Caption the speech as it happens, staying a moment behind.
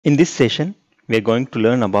In this session, we are going to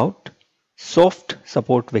learn about soft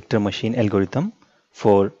support vector machine algorithm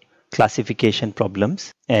for classification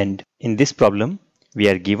problems. And in this problem, we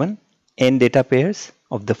are given n data pairs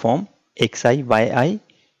of the form xi, yi,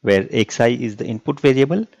 where xi is the input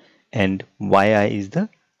variable and yi is the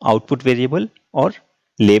output variable or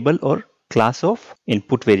label or class of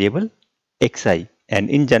input variable xi. And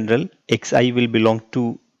in general, xi will belong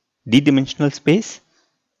to d-dimensional space,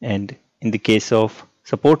 and in the case of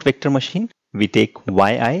support vector machine, we take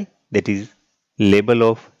yi, that is label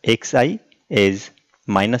of xi, as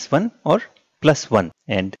 -1 or +1,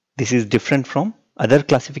 and this is different from other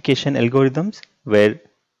classification algorithms where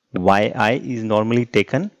yi is normally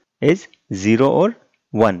taken as 0 or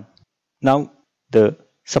 1. Now the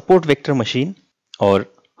support vector machine or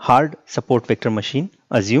hard support vector machine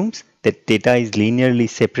assumes that data is linearly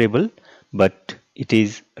separable, but it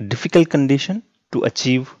is a difficult condition to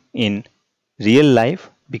achieve in real life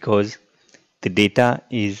because the data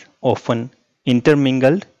is often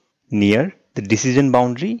intermingled near the decision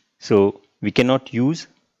boundary. So we cannot use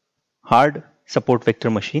hard support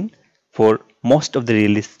vector machine for most of the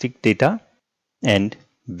realistic data, and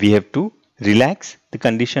we have to relax the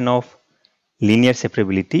condition of linear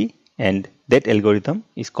separability, and that algorithm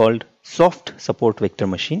is called soft support vector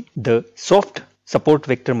machine. The soft support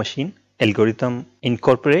vector machine algorithm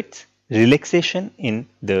incorporates relaxation in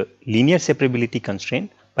the linear separability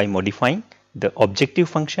constraint by modifying the objective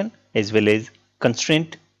function as well as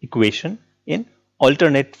constraint equation in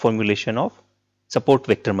alternate formulation of support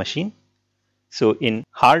vector machine. So in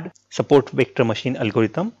hard support vector machine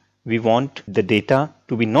algorithm, we want the data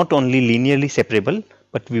to be not only linearly separable,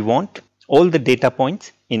 but we want all the data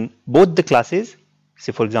points in both the classes,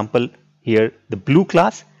 say for example here the blue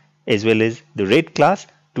class as well as the red class,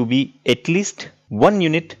 to be at least 1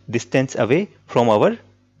 unit distance away from our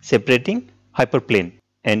separating hyperplane,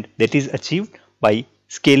 and that is achieved by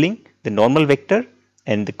scaling the normal vector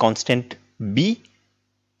and the constant b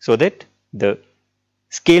so that the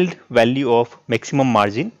scaled value of maximum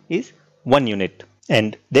margin is 1 unit,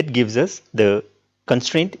 and that gives us the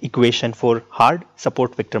constraint equation for hard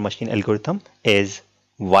support vector machine algorithm as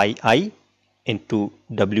yi into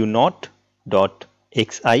w naught dot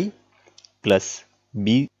xi plus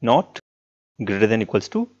b naught greater than equals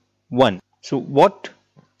to 1. So what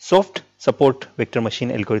soft support vector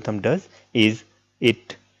machine algorithm does is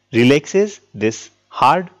it relaxes this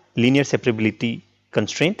hard linear separability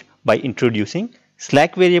constraint by introducing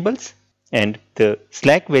slack variables, and the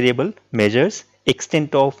slack variable measures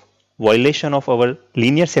extent of violation of our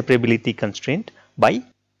linear separability constraint by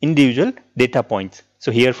individual data points.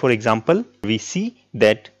 So here for example, we see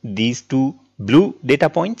that these two blue data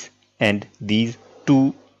points and these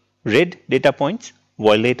two red data points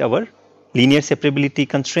violate our linear separability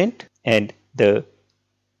constraint, and the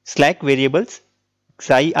slack variables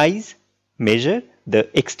xi's measure the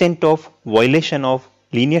extent of violation of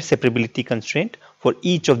linear separability constraint for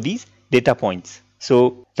each of these data points.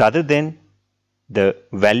 So rather than the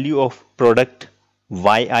value of product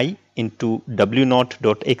yi into w naught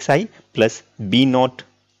dot xi plus b naught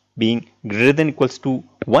being greater than equals to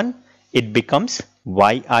 1, it becomes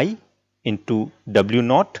yi into w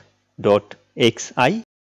naught dot xi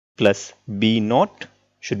plus b naught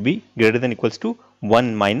should be greater than equals to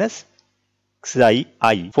 1 minus xi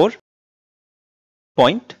for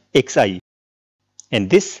point xi, and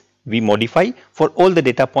this we modify for all the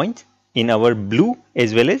data points in our blue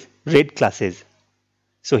as well as red classes.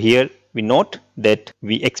 So here we note that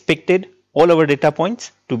we expected all our data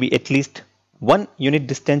points to be at least 1 unit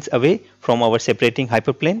distance away from our separating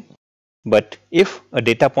hyperplane, but if a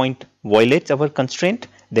data point violates our constraint,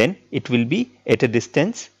 then it will be at a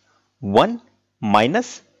distance 1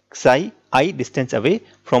 minus xi I distance away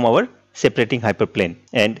from our separating hyperplane.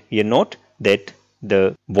 And here note that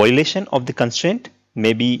the violation of the constraint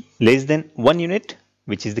may be less than 1 unit,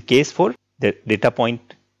 which is the case for the data point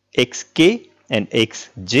xk and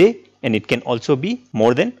xj, and it can also be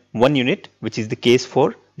more than 1 unit, which is the case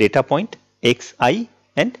for data point xi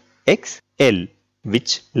and xl,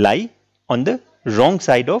 which lie on the wrong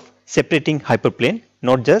side of separating hyperplane,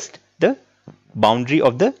 not just the boundary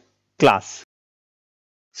of the class.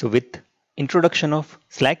 So with introduction of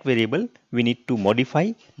slack variable, we need to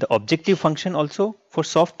modify the objective function also for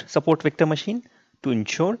soft support vector machine to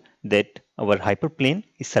ensure that our hyperplane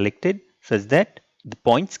is selected such that the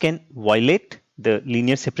points can violate the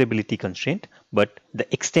linear separability constraint, but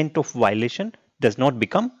the extent of violation does not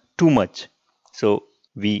become too much. So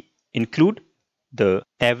we include the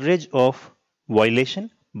average of violation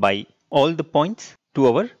by all the points to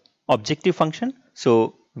our objective function.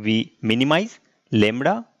 So we minimize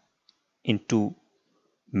lambda into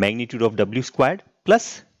magnitude of W squared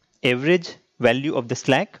plus average value of the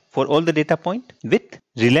slack for all the data point with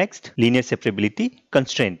relaxed linear separability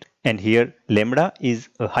constraint. And here lambda is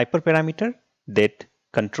a hyperparameter that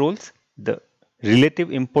controls the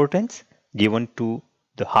relative importance given to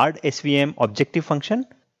the hard SVM objective function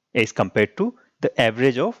as compared to the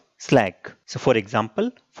average of slack. So for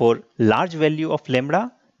example, for large value of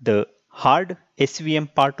lambda, the hard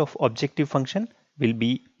SVM part of objective function will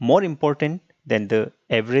be more important than the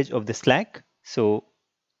average of the slack. So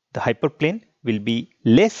the hyperplane will be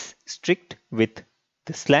less strict with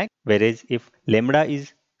the slack, whereas if lambda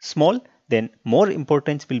is small, then more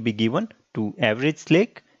importance will be given to average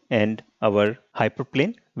slack, and our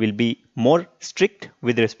hyperplane will be more strict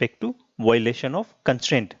with respect to violation of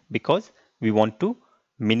constraint, because we want to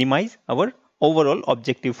minimize our overall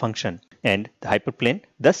objective function. And the hyperplane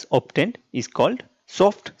thus obtained is called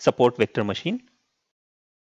soft support vector machine